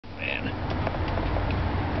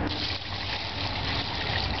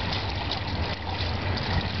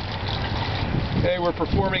we're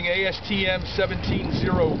performing ASTM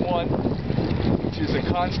 1781, which is a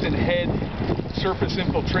constant head surface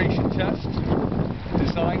infiltration test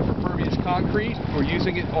designed for pervious concrete. We're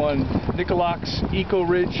using it on Nicolak's Eco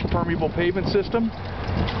Ridge permeable pavement system.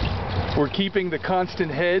 We're keeping the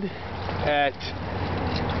constant head at,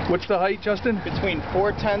 what's the height, Justin? Between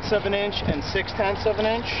 4/10 of an inch and 6/10 of an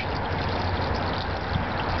inch.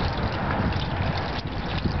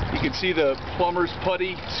 You can see the plumber's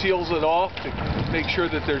putty seals it off to make sure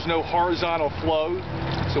that there's no horizontal flow.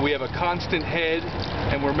 So we have a constant head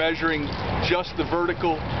and we're measuring just the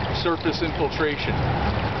vertical surface infiltration.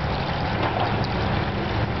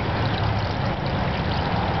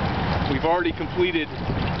 We've already completed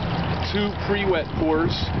 2 pre-wet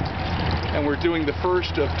pours and we're doing the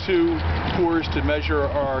first of 2 pours to measure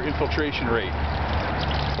our infiltration rate.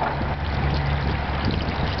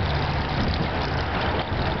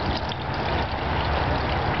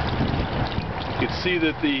 You can see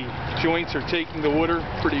that the joints are taking the water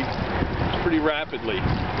pretty rapidly.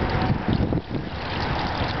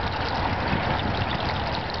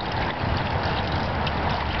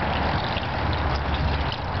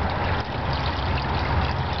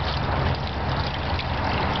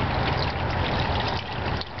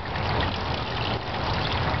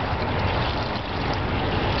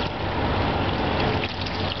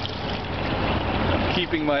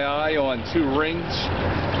 Keeping my eye on 2 rings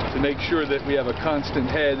to make sure that we have a constant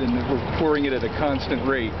head and that we're pouring it at a constant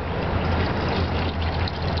rate.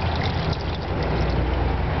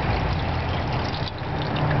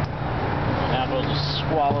 Now we'll just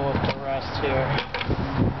swallow up the rest here.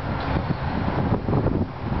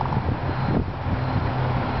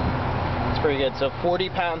 It's pretty good. So 40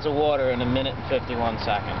 pounds of water in 1 minute and 51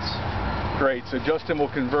 seconds. Great. So Justin will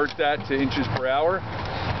convert that to inches per hour.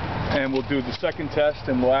 And we'll do the second test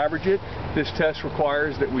and we'll average it. This test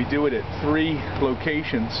requires that we do it at 3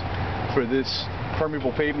 locations for this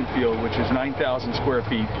permeable pavement field, which is 9,000 square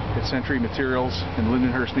feet at Century Materials in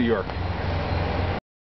Lindenhurst, New York.